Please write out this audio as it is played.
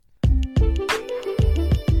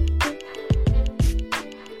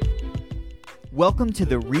Welcome to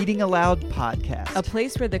the Reading Aloud podcast, a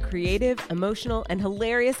place where the creative, emotional, and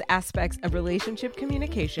hilarious aspects of relationship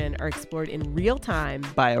communication are explored in real time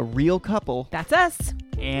by a real couple. That's us.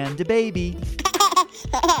 And a baby.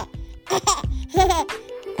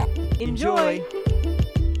 Enjoy.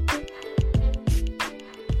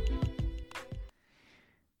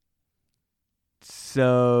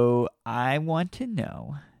 So, I want to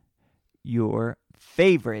know your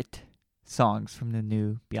favorite songs from the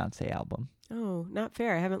new Beyonce album. Oh, not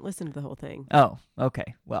fair. I haven't listened to the whole thing. Oh,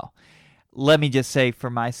 okay. Well, let me just say for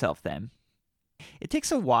myself then. It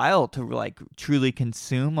takes a while to truly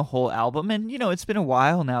consume a whole album. And, it's been a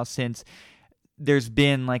while now since there's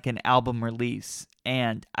been an album release.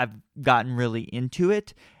 And I've gotten really into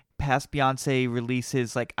it. Past Beyonce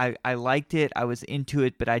releases, I liked it. I was into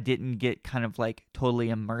it, but I didn't get kind of totally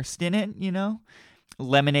immersed in it,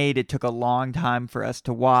 Lemonade, it took a long time for us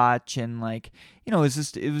to watch, and it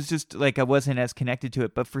was just I wasn't as connected to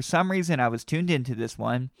it. But for some reason I was tuned into this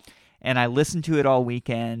one and I listened to it all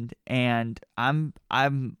weekend, and I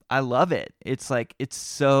love it. It's such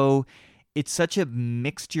a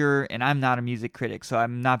mixture, and I'm not a music critic, so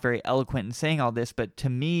I'm not very eloquent in saying all this, but to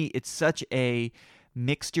me it's such a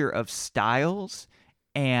mixture of styles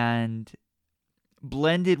and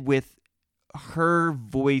blended with her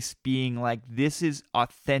voice being this is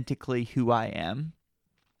authentically who I am.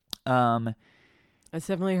 That's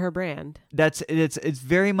definitely her brand. It's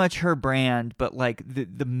very much her brand, but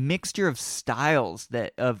the mixture of styles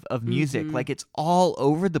of music, it's all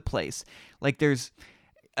over the place. There's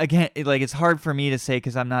again, it's hard for me to say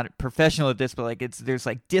because I'm not a professional at this, but there's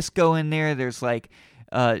disco in there. There's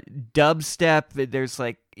dubstep. There's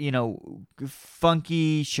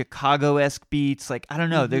funky Chicago-esque beats. I don't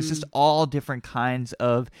know. There's just all different kinds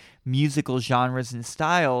of musical genres and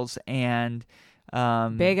styles. And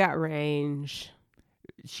Bey got range.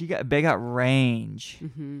 Bey got range.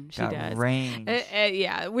 She does. Range.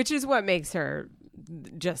 Yeah, which is what makes her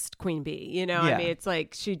just Queen Bee, Yeah. I mean, it's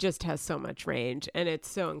she just has so much range, and it's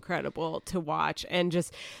so incredible to watch. And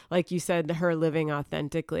just like you said, her living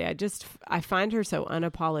authentically, I find her so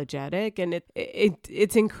unapologetic, and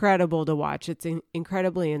it's incredible to watch. It's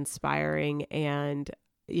incredibly inspiring. And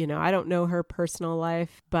I don't know her personal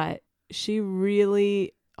life, but she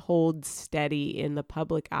really holds steady in the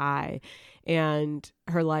public eye, and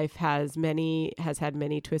her life has had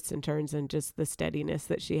many twists and turns, and just the steadiness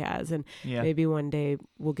that she has. And maybe one day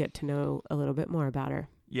we'll get to know a little bit more about her.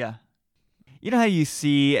 Yeah. You know how you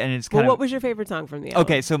see, and it's kind what was your favorite song from the album?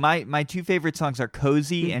 Okay, so my two favorite songs are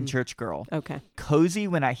Cozy and Church Girl. Okay. Cozy,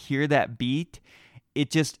 when I hear that beat,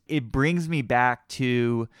 it brings me back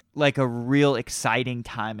to a real exciting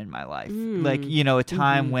time in my life. A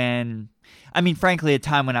time when, frankly, a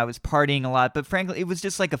time when I was partying a lot, but frankly, it was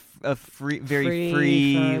just a very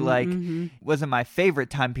free, wasn't my favorite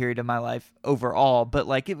time period of my life overall, but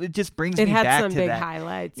it just brings me back to that. It had some big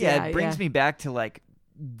highlights. Yeah, it brings me back to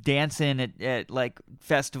dancing at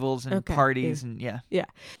festivals and parties and yeah.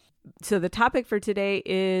 So the topic for today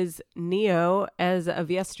is Neo, as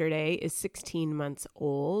of yesterday, is 16 months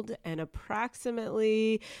old and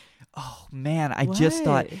approximately... Oh, man, I just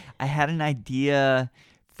thought I had an idea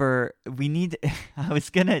for... I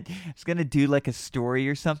was gonna do a story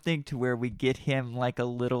or something to where we get him a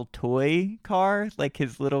little toy car,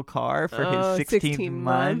 his little car for his 16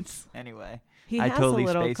 months. Anyway. I totally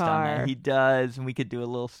spaced on that. He does, and we could do a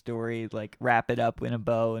little story, wrap it up in a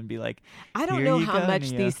bow and be I don't know how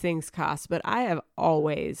much these things cost, but I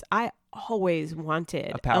always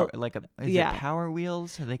wanted a power, is it Power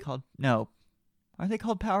Wheels? Are they called? No. Are they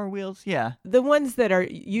called Power Wheels? Yeah. The ones that are,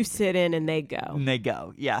 you sit in and they go. And they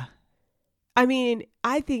go, yeah. I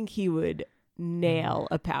think he would nail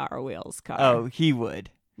a Power Wheels car. Oh, he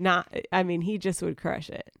would. He just would crush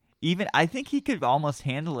it. I think he could almost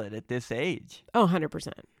handle it at this age. Oh,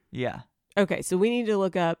 100%. Yeah. Okay, so we need to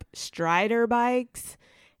look up Strider bikes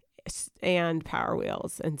and Power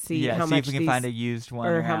Wheels and see how much we can find a used one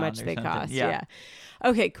or how much they cost. Yeah.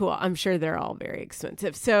 Okay, cool. I'm sure they're all very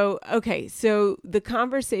expensive. So the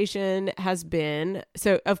conversation has been,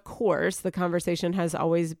 of course, the conversation has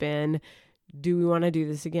always been, do we want to do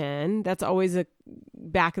this again? That's always a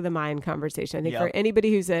back of the mind conversation. I think for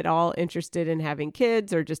anybody who's at all interested in having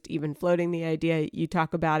kids or just even floating the idea, you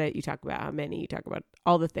talk about it, you talk about how many, you talk about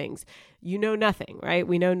all the things. You know nothing, right?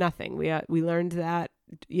 We know nothing. We learned that,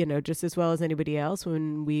 just as well as anybody else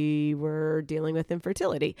when we were dealing with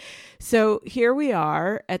infertility. So here we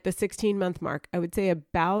are at the 16-month mark. I would say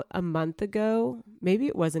about a month ago, maybe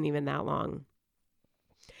it wasn't even that long,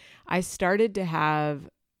 I started to have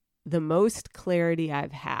the most clarity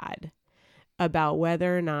I've had about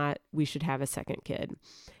whether or not we should have a second kid.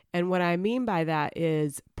 And what I mean by that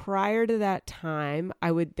is prior to that time,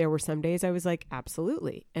 there were some days I was like,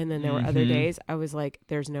 absolutely. And then there were other days I was like,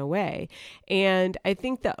 there's no way. And I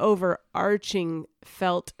think the overarching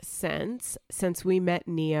felt sense since we met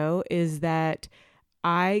Neo is that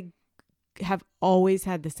I have always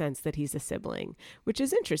had the sense that he's a sibling, which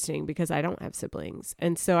is interesting because I don't have siblings.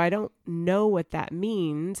 And so I don't know what that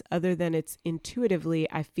means other than it's intuitively,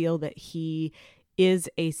 I feel that he is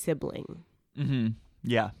a sibling. Mm-hmm.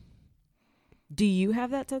 Yeah. Do you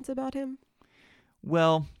have that sense about him?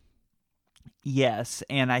 Well, yes.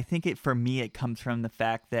 And I think for me, it comes from the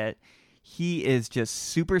fact that he is just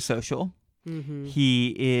super social. Mm-hmm.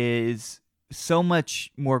 He is so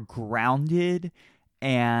much more grounded,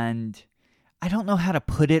 and I don't know how to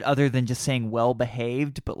put it other than just saying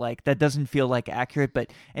well-behaved, but like that doesn't feel like accurate.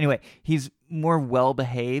 But anyway, he's more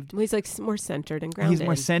well-behaved. Well, he's like more centered and grounded. He's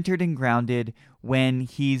more centered and grounded when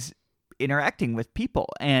he's interacting with people.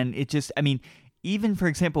 And it just, I mean, even for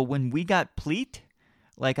example, when we got Pleat,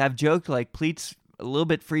 like I've joked, like Pleat's a little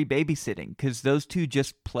bit free babysitting because those two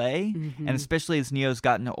just play. Mm-hmm. And especially as Neo's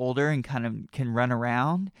gotten older and kind of can run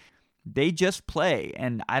around, they just play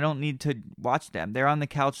and I don't need to watch them. They're on the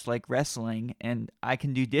couch like wrestling and I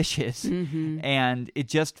can do dishes. Mm-hmm. And it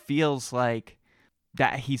just feels like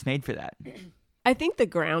that he's made for that. I think the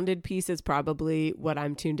grounded piece is probably what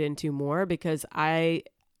I'm tuned into more because I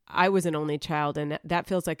was an only child and that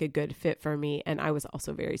feels like a good fit for me. And I was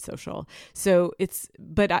also very social. So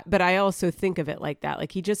but I also think of it like that.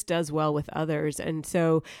 Like he just does well with others. And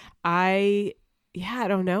so I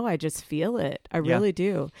don't know. I just feel it. I really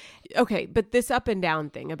do. Okay. But this up and down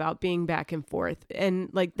thing about being back and forth and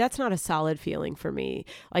like, that's not a solid feeling for me.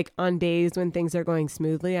 Like on days when things are going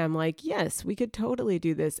smoothly, I'm like, yes, we could totally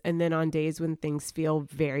do this. And then on days when things feel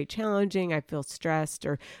very challenging, I feel stressed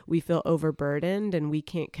or we feel overburdened and we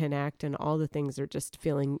can't connect and all the things are just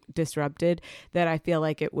feeling disrupted, that I feel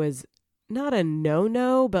like it was not a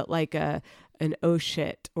no, but like an oh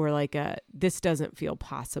shit, or like this doesn't feel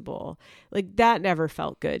possible. Like that never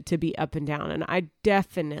felt good to be up and down. And I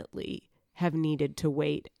definitely have needed to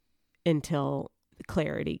wait until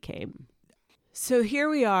clarity came. So here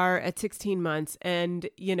we are at 16 months and,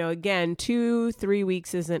 again, 2-3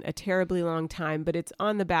 weeks isn't a terribly long time, but it's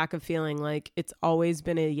on the back of feeling like it's always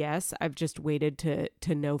been a yes. I've just waited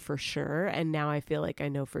to know for sure. And now I feel like I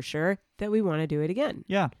know for sure that we want to do it again.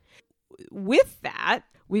 Yeah. With that,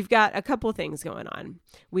 we've got a couple things going on.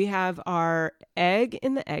 We have our egg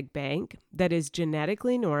in the egg bank that is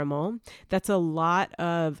genetically normal. That's a lot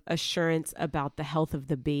of assurance about the health of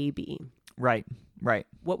the baby. Right.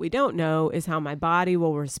 What we don't know is how my body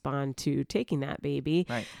will respond to taking that baby.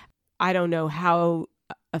 Right. I don't know how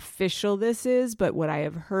official this is, but what I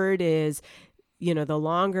have heard is, the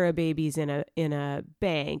longer a baby's in a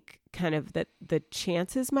bank, kind of that the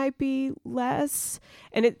chances might be less.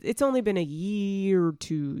 And it's only been a year or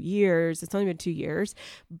 2 years. It's only been 2 years.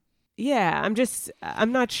 Yeah,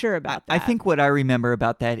 I'm not sure about that. I think what I remember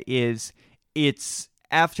about that is it's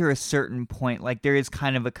after a certain point, like there is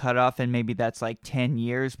kind of a cutoff and maybe that's like 10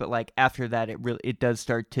 years, but like after that, it does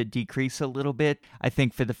start to decrease a little bit. I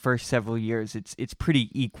think for the first several years, it's pretty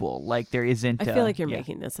equal. Like there isn't. I feel like you're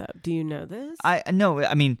making this up. Do you know this? No,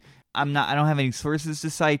 I mean, I don't have any sources to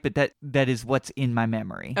cite, but that is what's in my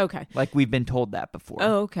memory. Okay. Like we've been told that before.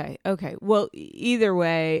 Oh, okay. Well, either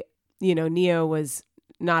way, Neo was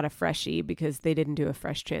not a freshie because they didn't do a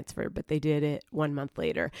fresh transfer, but they did it 1 month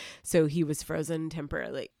later. So he was frozen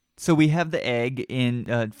temporarily. So we have the egg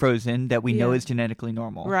in frozen that we know is genetically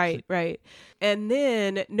normal. Right. And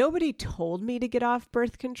then nobody told me to get off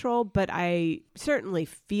birth control, but I certainly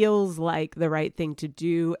feels like the right thing to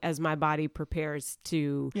do as my body prepares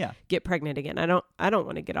to get pregnant again. I don't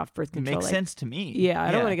want to get off birth control. It makes sense to me. Yeah,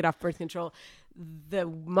 I don't want to get off birth control the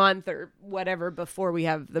month or whatever before we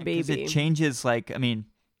have the baby. It changes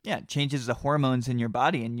it changes the hormones in your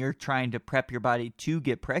body, and you're trying to prep your body to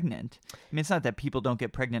get pregnant. I mean, it's not that people don't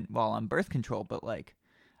get pregnant while on birth control, but like,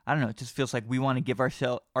 I don't know, it just feels like we want to give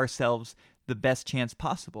ourselves the best chance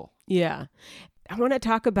possible. Yeah. I want to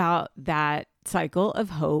talk about that cycle of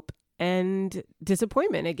hope and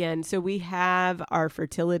disappointment again. So we have our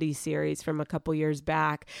fertility series from a couple years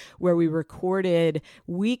back where we recorded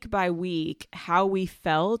week by week how we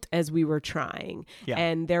felt as we were trying. Yeah.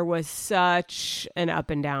 And there was such an up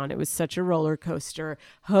and down. It was such a roller coaster.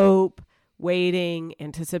 Hope, waiting,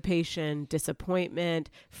 anticipation, disappointment,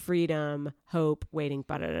 freedom, hope, waiting,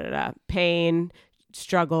 pain,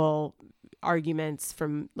 struggle, arguments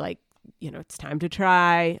from like, it's time to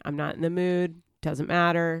try. I'm not in the mood. Doesn't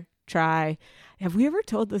matter. Try. Have we ever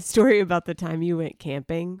told the story about the time you went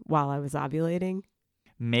camping while I was ovulating?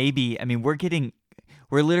 Maybe. I mean, we're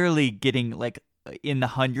we're literally getting like in the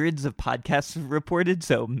hundreds of podcasts reported,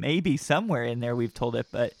 so maybe somewhere in there we've told it,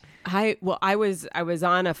 but I was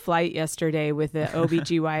on a flight yesterday with the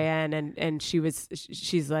OBGYN and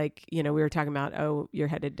she's like, we were talking about, oh, you're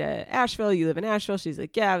headed to Asheville, you live in Asheville. She's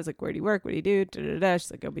like, yeah. I was like, where do you work? What do you do? Da, da, da.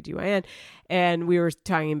 She's like, OBGYN. And we were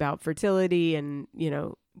talking about fertility and,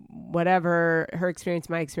 whatever, her experience,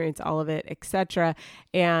 my experience, all of it, etc.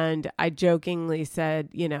 And I jokingly said,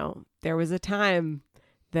 there was a time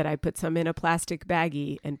that I put some in a plastic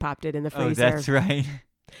baggie and popped it in the freezer. Oh, that's right.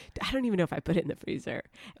 I don't even know if I put it in the freezer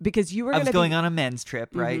because you were. I was going on a men's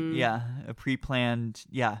trip, right? Mm-hmm. Yeah, a pre-planned,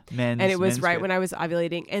 men's. And it was right trip. when I was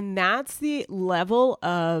ovulating, and that's the level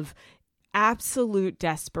of absolute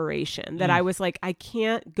desperation that I was like, I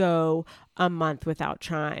can't go a month without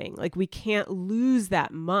trying. Like, we can't lose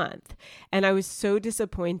that month. And I was so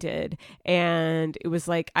disappointed. And it was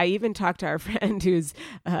like, I even talked to our friend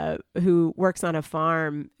who works on a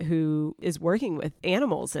farm, who is working with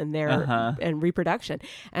animals and their and reproduction.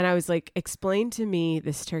 And I was like, explain to me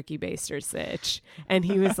this turkey baster sitch. And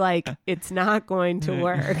he was like, it's not going to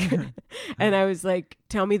work. And I was like,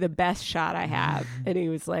 tell me the best shot I have. And he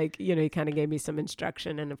was like, he kind of gave me some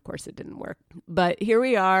instruction. And of course it didn't work. But here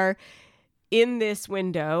we are in this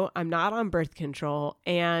window. I'm not on birth control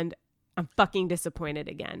and I'm fucking disappointed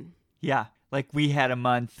again. Yeah. Like we had a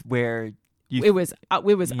month where it was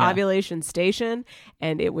ovulation station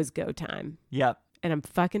and it was go time. Yep. And I'm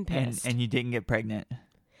fucking pissed. And you didn't get pregnant.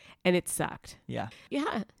 And it sucked. Yeah.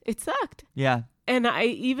 Yeah, it sucked. Yeah. And I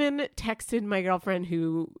even texted my girlfriend,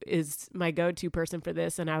 who is my go-to person for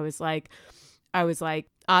this. And I was like,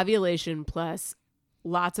 ovulation plus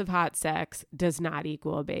lots of hot sex does not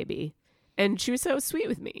equal a baby. And she was so sweet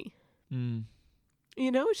with me. Mm.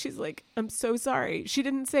 She's like, I'm so sorry. She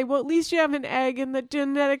didn't say, well, at least you have an egg and the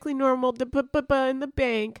genetically normal in the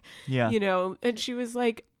bank. Yeah. And she was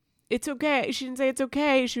like, it's okay. She didn't say it's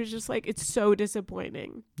okay. She was just like, it's so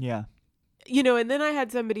disappointing. Yeah. And then I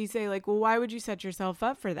had somebody say like, well, why would you set yourself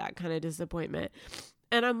up for that kind of disappointment?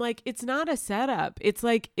 And I'm like, it's not a setup. It's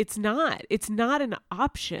like, it's not an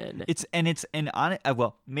option.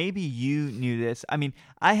 Well, maybe you knew this. I mean,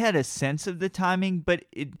 I had a sense of the timing, but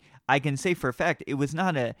I can say for a fact, it was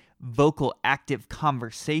not a vocal active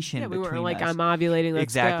conversation. Yeah, we between weren't like, us. I'm ovulating,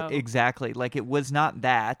 let's go. Exactly. Like it was not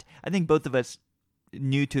that. I think both of us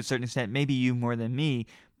knew to a certain extent, maybe you more than me,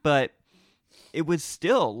 but it was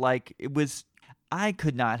still like, I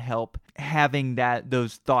could not help having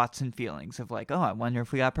those thoughts and feelings of like, oh, I wonder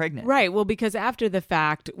if we got pregnant. Right. Well, because after the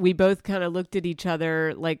fact, we both kind of looked at each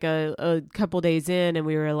other like a couple days in and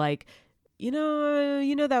we were like,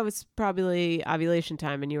 that was probably ovulation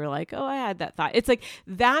time. And you were like, oh, I had that thought. It's like,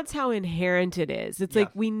 that's how inherent it is. It's like,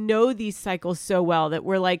 we know these cycles so well that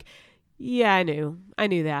we're like, yeah, I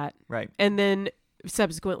knew that. Right. And then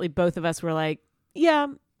subsequently, both of us were like, yeah,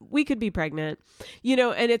 we could be pregnant,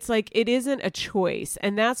 and it's like, it isn't a choice.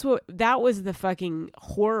 And that was the fucking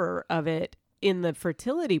horror of it in the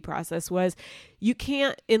fertility process was you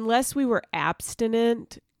can't, unless we were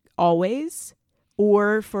abstinent always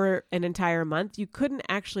or for an entire month, you couldn't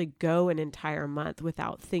actually go an entire month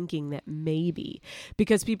without thinking that maybe,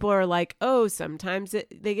 because people are like, oh, sometimes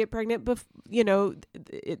they get pregnant,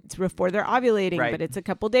 it's before they're ovulating, right. But it's a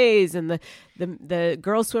couple days, and the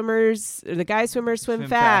girl swimmers, or the guy swimmers swim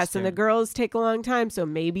fast, and the girls take a long time, so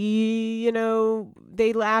maybe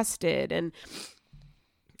they lasted,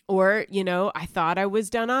 or, I thought I was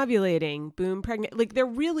done ovulating, boom, pregnant. Like, there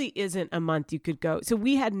really isn't a month you could go. So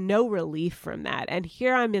we had no relief from that. And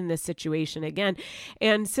here I'm in this situation again.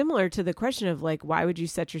 And similar to the question of like, why would you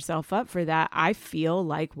set yourself up for that? I feel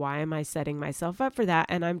like, why am I setting myself up for that?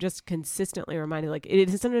 And I'm just consistently reminded, like, it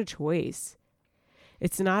isn't a choice.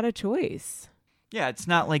 It's not a choice. Yeah, it's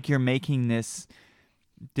not like you're making this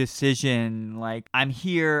decision like, I'm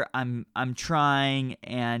here, I'm trying,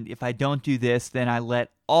 and if I don't do this, then I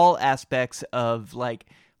let all aspects of like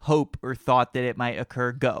hope or thought that it might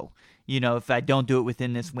occur go, if I don't do it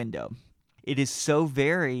within this window. It is so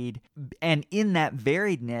varied, and in that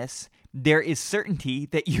variedness there is certainty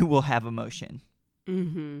that you will have emotion.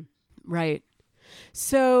 Mm-hmm. Right.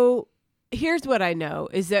 So here's what I know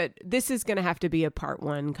is that this is going to have to be a part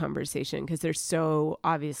 1 conversation because there's so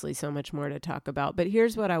obviously so much more to talk about. But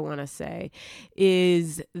here's what I want to say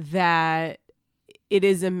is that it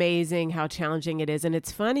is amazing how challenging it is. And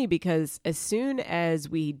it's funny because as soon as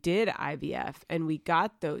we did IVF and we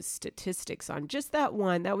got those statistics on just that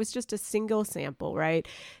one, that was just a single sample, right?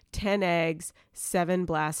 10 eggs, 7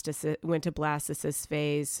 went to blastocyst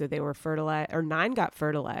phase. So they were fertilized, or 9 got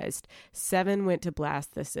fertilized. 7 went to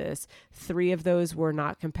blastocyst. 3 of those were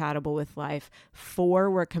not compatible with life. 4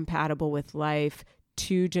 were compatible with life.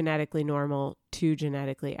 2 genetically normal, 2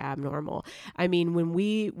 genetically abnormal. I mean, when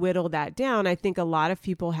we whittle that down, I think a lot of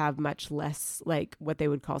people have much less like what they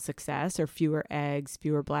would call success, or fewer eggs,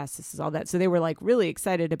 fewer blastocysts, all that. So they were like really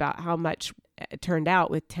excited about how much it turned out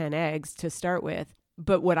with 10 eggs to start with.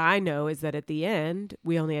 But what I know is that at the end,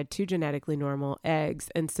 we only had 2 genetically normal eggs.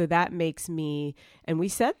 And so that makes me, and we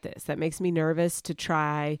said this, that makes me nervous to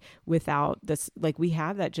try without this. Like, we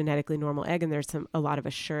have that genetically normal egg, and there's a lot of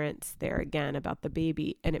assurance there again about the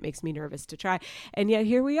baby. And it makes me nervous to try. And yet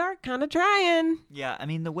here we are kind of trying. Yeah, I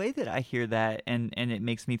mean, the way that I hear that and it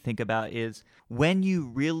makes me think about is when you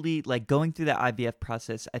really, like, going through that IVF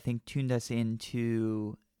process, I think tuned us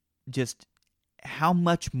into just how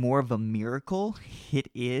much more of a miracle it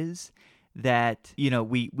is that, you know,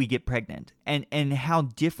 we get pregnant, and how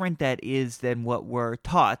different that is than what we're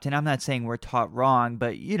taught. And I'm not saying we're taught wrong,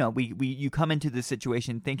 but, you know, you come into the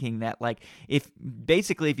situation thinking that, like, if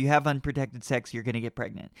you have unprotected sex, you're going to get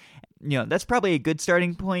pregnant. You know, that's probably a good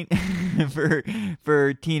starting point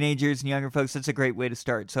for teenagers and younger folks. That's a great way to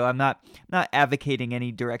start. So I'm not advocating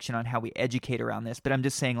any direction on how we educate around this, but I'm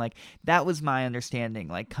just saying, like, that was my understanding,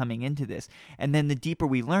 like, coming into this. And then the deeper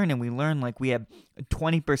we learn, like, we have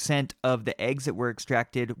 20% of the eggs that were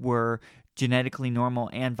extracted were genetically normal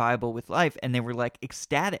and viable with life, and they were, like,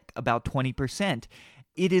 ecstatic about 20%.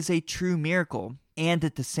 It is a true miracle. And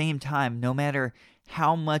at the same time, no matter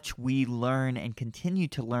how much we learn and continue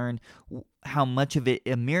to learn how much of it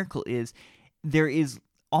a miracle is, there is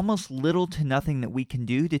almost little to nothing that we can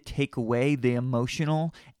do to take away the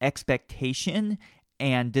emotional expectation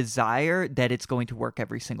and desire that it's going to work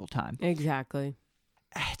every single time. Exactly.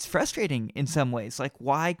 It's frustrating in some ways. Like,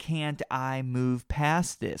 why can't I move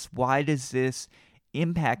past this? Why does this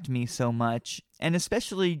impact me so much? And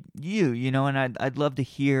especially you know, and I'd love to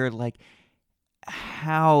hear, like,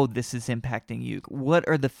 how this is impacting you. What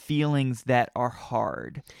are the feelings that are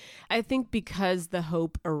hard? I think because the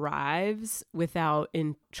hope arrives without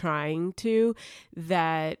in trying to,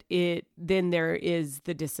 that then there is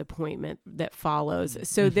the disappointment that follows.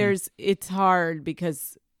 So it's hard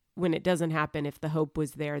because when it doesn't happen, if the hope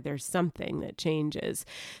was there, there's something that changes.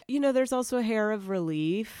 You know, there's also a hair of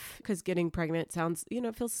relief because getting pregnant sounds, you know,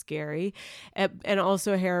 it feels scary. And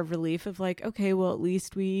also a hair of relief of like, okay, well, at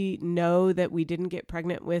least we know that we didn't get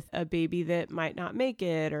pregnant with a baby that might not make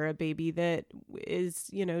it, or a baby that is,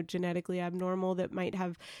 you know, genetically abnormal, that might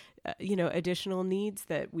have you know, additional needs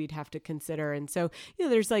that we'd have to consider. And so, you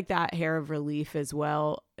know, there's like that hair of relief as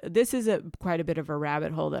well. This is quite a bit of a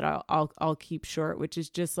rabbit hole that I'll keep short, which is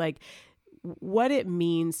just like what it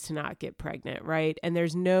means to not get pregnant, right? And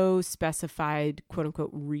there's no specified quote unquote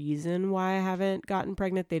reason why I haven't gotten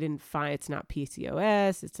pregnant. They didn't find, it's not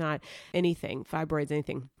PCOS, it's not anything, fibroids,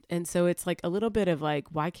 anything. And so it's like a little bit of like,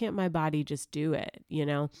 why can't my body just do it, you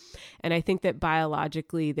know? And I think that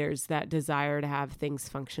biologically there's that desire to have things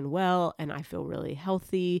function well, and I feel really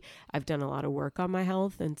healthy. I've done a lot of work on my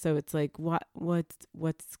health. And so it's like, what's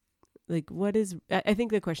like, what is, I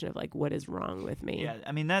think the question of like, what is wrong with me? Yeah,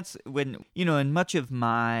 I mean, that's when, you know, and much of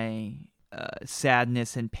my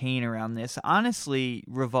sadness and pain around this honestly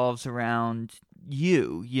revolves around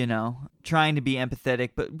you know, trying to be empathetic,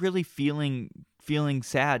 but really feeling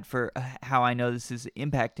sad for how I know this is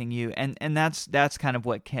impacting you. And that's kind of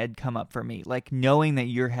what had come up for me, like knowing that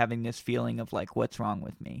you're having this feeling of like, what's wrong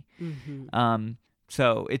with me? Mm-hmm.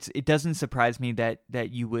 So it doesn't surprise me that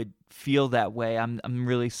you would feel that way. I'm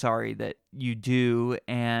really sorry that you do.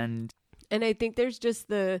 And I think there's just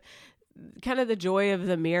the kind of the joy of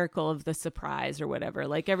the miracle of the surprise or whatever.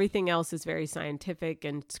 Like everything else is very scientific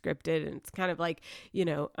and scripted, and it's kind of like, you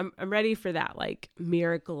know, I'm ready for that like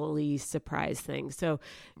miracle-y surprise thing. So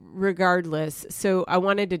regardless, so I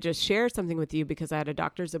wanted to just share something with you because I had a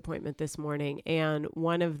doctor's appointment this morning, and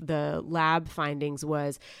one of the lab findings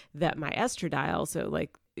was that my estradiol, so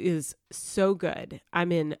like, is so good.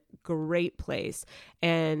 I'm in great place.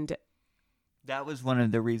 And that was one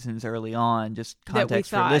of the reasons early on, just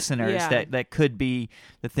context for listeners, that could be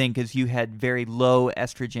the thing, because you had very low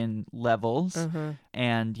estrogen levels.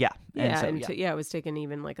 And I was taking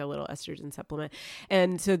even like a little estrogen supplement.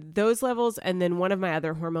 And so those levels, and then one of my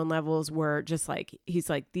other hormone levels were just like, he's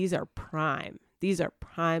like, these are prime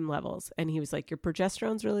levels. And he was like, your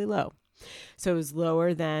progesterone's really low. So it was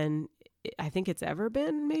lower than I think it's ever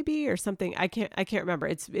been, maybe, or something. I can't remember.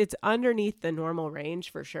 It's underneath the normal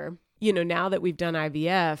range for sure. You know, now that we've done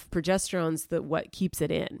IVF, progesterone's what keeps it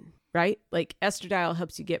in, right? Like estradiol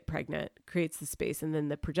helps you get pregnant, creates the space, and then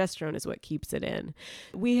the progesterone is what keeps it in.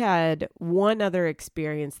 We had one other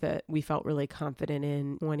experience that we felt really confident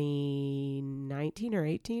in 2019 or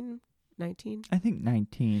 18. 19? I think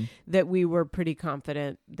 19. That we were pretty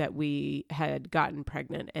confident that we had gotten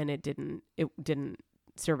pregnant, and it didn't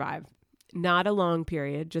survive. Not a long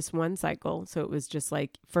period, just one cycle. So it was just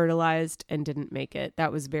like fertilized and didn't make it.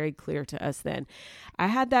 That was very clear to us then. I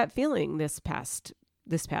had that feeling this past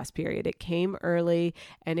period. It came early,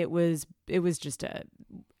 and it was just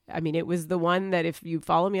it was the one that if you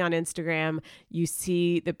follow me on Instagram, you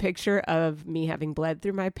see the picture of me having bled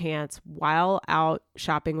through my pants while out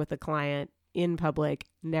shopping with a client in public.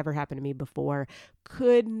 Never happened to me before.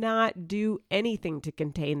 Could not do anything to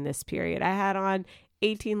contain this period. I had on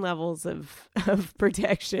 18 levels of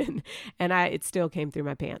protection, and it still came through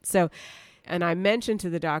my pants. So, and I mentioned to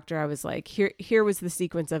the doctor, I was like, here was the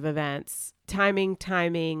sequence of events, timing,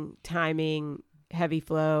 heavy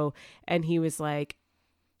flow. And he was like,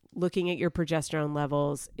 looking at your progesterone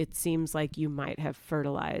levels, it seems like you might have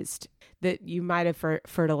fertilized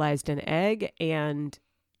an egg, and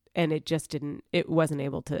it wasn't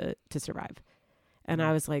able to survive. And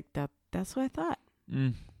I was like, that's what I thought.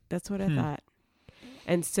 That's what I thought.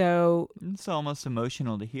 And so it's almost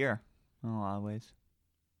emotional to hear in a lot of ways.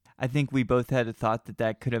 I think we both had a thought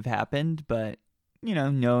that could have happened, but,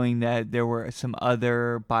 knowing that there were some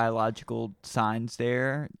other biological signs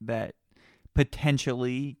there that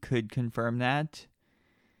potentially could confirm that.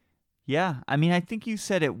 Yeah. I mean, I think you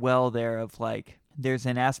said it well there of like, there's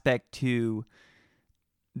an aspect to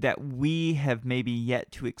that we have maybe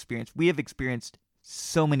yet to experience. We have experienced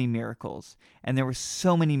so many miracles, and there were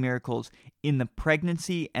so many miracles in the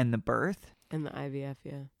pregnancy and the birth. And the IVF,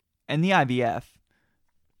 yeah. And the IVF.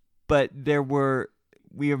 But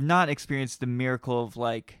we have not experienced the miracle of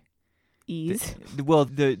like ease.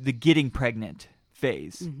 The getting pregnant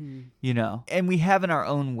phase, and we have in our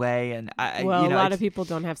own way. And a lot of people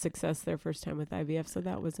don't have success their first time with IVF, so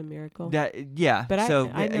that was a miracle. But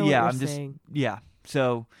I know what you're saying.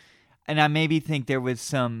 So, and I maybe think there was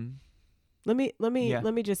some. Let me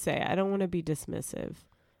just say, I don't want to be dismissive.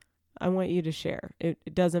 I want you to share.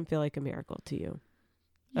 It doesn't feel like a miracle to you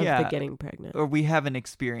of the getting pregnant. Or we haven't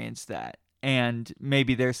experienced that. And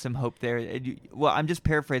maybe there's some hope there. Well, I'm just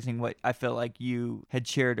paraphrasing what I felt like you had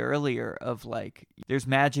shared earlier of like, there's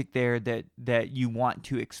magic there that you want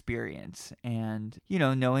to experience. And,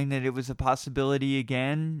 knowing that it was a possibility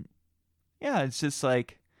again, it's just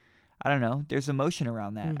like, I don't know. There's emotion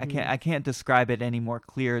around that. I can't describe it any more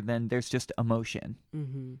clear than there's just emotion.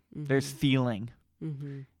 There's feeling.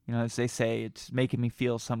 As they say, it's making me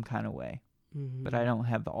feel some kind of way. But I don't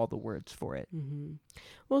have all the words for it.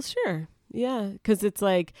 Well, sure. Yeah. Because it's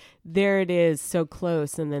like, there it is so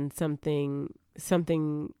close, and then something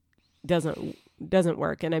doesn't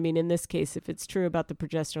work. And I mean, in this case, if it's true about the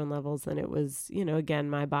progesterone levels, then it was, again,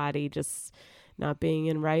 my body just not being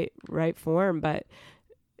in right form. But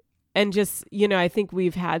and just, I think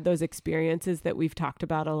we've had those experiences that we've talked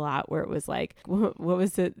about a lot where it was like, what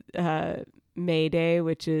was it? May Day,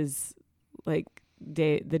 which is like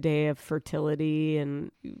the day of fertility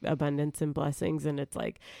and abundance and blessings. And it's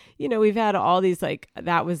like, we've had all these, like,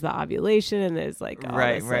 that was the ovulation, and there's like,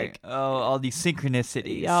 right. Like, all these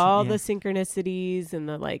synchronicities, the synchronicities, and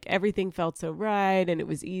the, like, everything felt so right. And it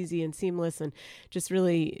was easy and seamless, and just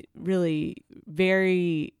really, really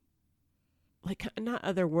very, like, not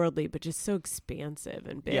otherworldly, but just so expansive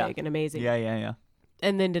and big and amazing. Yeah.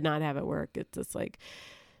 And then to not have it work, it's just like,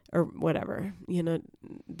 or whatever,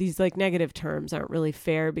 these like negative terms aren't really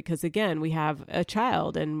fair, because again, we have a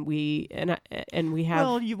child, and we have.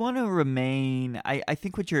 Well, you want to remain. I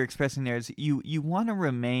think what you're expressing there is you want to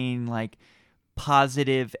remain like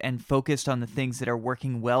positive and focused on the things that are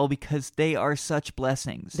working well, because they are such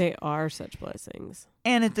blessings. They are such blessings.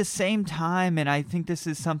 And at the same time, and I think this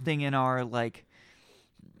is something in our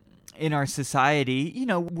society,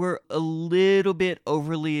 we're a little bit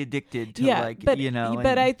overly addicted to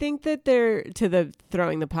but I think that they're to the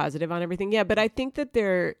throwing the positive on everything. Yeah. But I think that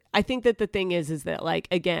the thing is that, like,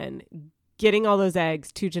 again, getting all those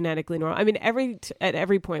eggs to genetically normal. I mean, at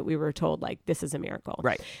every point we were told, like, this is a miracle,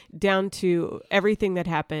 right? Down to everything that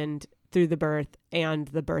happened through the birth and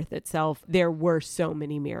the birth itself, there were so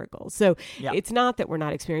many miracles. So it's not that we're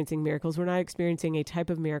not experiencing miracles. We're not experiencing a type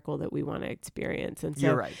of miracle that we want to experience. And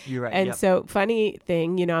so you're right. And so funny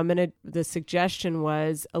thing, the suggestion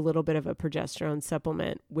was a little bit of a progesterone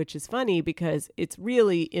supplement, which is funny because it's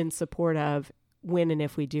really in support of when and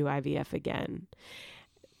if we do IVF again.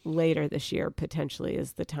 Later this year, potentially,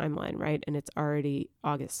 is the timeline, right? And it's already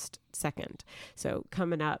August 2nd. So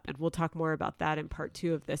coming up, and we'll talk more about that in part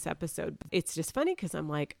 2 of this episode. It's just funny because I'm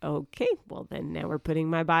like, okay, well then now we're putting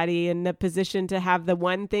my body in the position to have the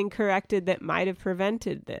one thing corrected that might have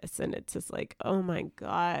prevented this. And it's just like, oh my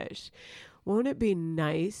gosh, Won't it be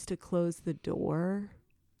nice to close the door?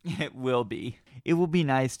 It will be. It will be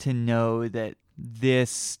nice to know that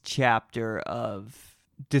this chapter of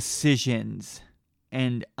decisions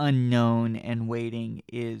and unknown and waiting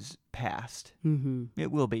is past. Mm-hmm.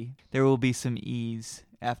 It will be. There will be some ease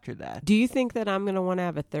after that. Do you think that I'm going to want to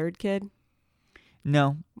have a third kid?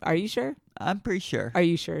 No, Are you sure? I'm pretty sure. Are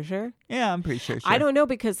you sure? Yeah, I'm pretty sure. I don't know,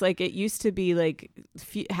 because like it used to be like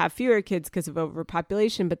have fewer kids because of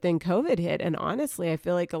overpopulation, but then COVID hit, and honestly, I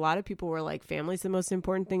feel like a lot of people were like, family's the most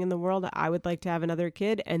important thing in the world. I would like to have another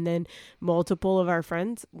kid, and then multiple of our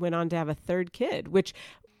friends went on to have a third kid, which,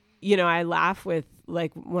 you know, I laugh with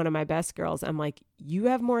like one of my best girls. I'm like, you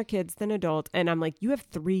have more kids than adults, and I'm like, you have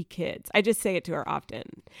 3 kids. I just say it to her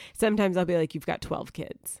often. Sometimes I'll be like, you've got 12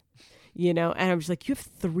 kids. You know, and I'm just like, you have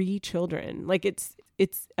 3 children. Like it's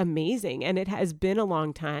amazing. And it has been a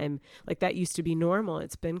long time. Like that used to be normal.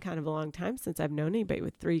 It's been kind of a long time since I've known anybody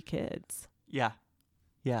with 3 kids. Yeah.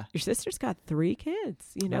 Yeah. Your sister's got 3 kids,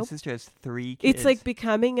 you know? My sister has 3 kids. It's like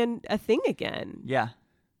becoming a thing again. Yeah.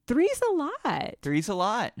 3's a lot. 3's a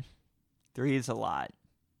lot. 3 is a lot.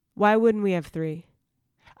 Why wouldn't we have 3?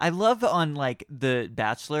 I love on like The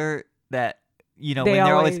Bachelor that, you know, They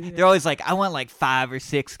when they're always like, I want like 5 or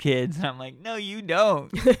 6 kids, and I'm like, no, you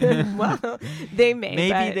don't. Well, they may.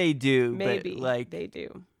 Maybe they do. Maybe but like they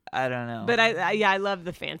do. I don't know. But I love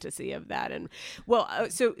the fantasy of that. And well,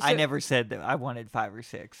 so I never said that I wanted 5 or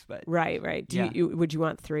 6, but right. Would you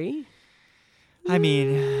want 3? I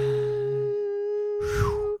mean,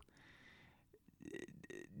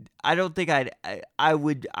 I don't think I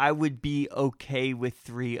would be okay with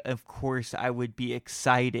 3. Of course, I would be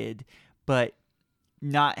excited, but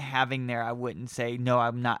not having there, I wouldn't say no.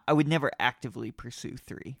 I'm not. I would never actively pursue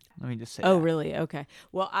 3. Let me just say. Oh, that. really? Okay.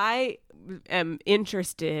 Well, I am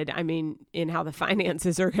interested. I mean, in how the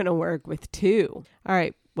finances are going to work with 2. All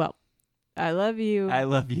right. Well, I love you. I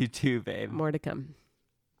love you too, babe. More to come.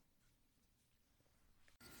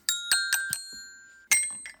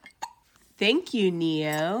 Thank you,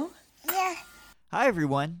 Neo. Yeah. Hi,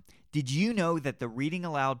 everyone. Did you know that the Reading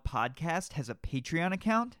Aloud podcast has a Patreon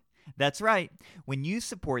account? That's right. When you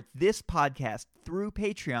support this podcast through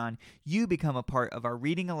Patreon, you become a part of our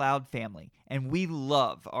Reading Aloud family, and we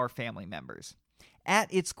love our family members.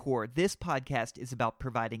 At its core, this podcast is about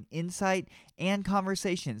providing insight and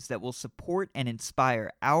conversations that will support and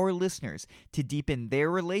inspire our listeners to deepen their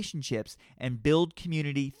relationships and build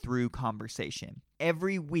community through conversation.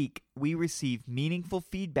 Every week, we receive meaningful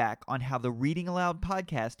feedback on how the Reading Aloud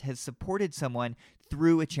podcast has supported someone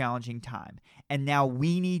through a challenging time, and now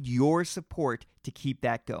we need your support to keep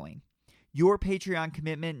that going. Your Patreon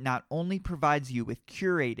commitment not only provides you with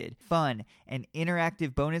curated, fun, and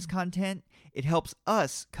interactive bonus content, it helps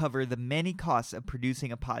us cover the many costs of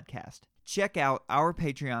producing a podcast. Check out our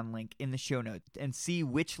Patreon link in the show notes and see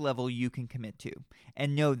which level you can commit to.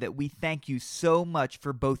 And know that we thank you so much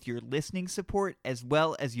for both your listening support as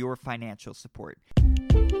well as your financial support.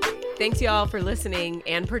 Thanks, y'all, for listening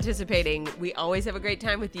and participating. We always have a great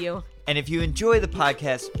time with you. And if you enjoy the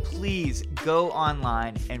podcast, please go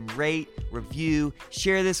online and rate, review,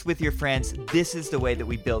 share this with your friends. This is the way that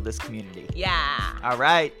we build this community. Yeah. All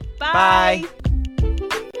right. Bye. Bye.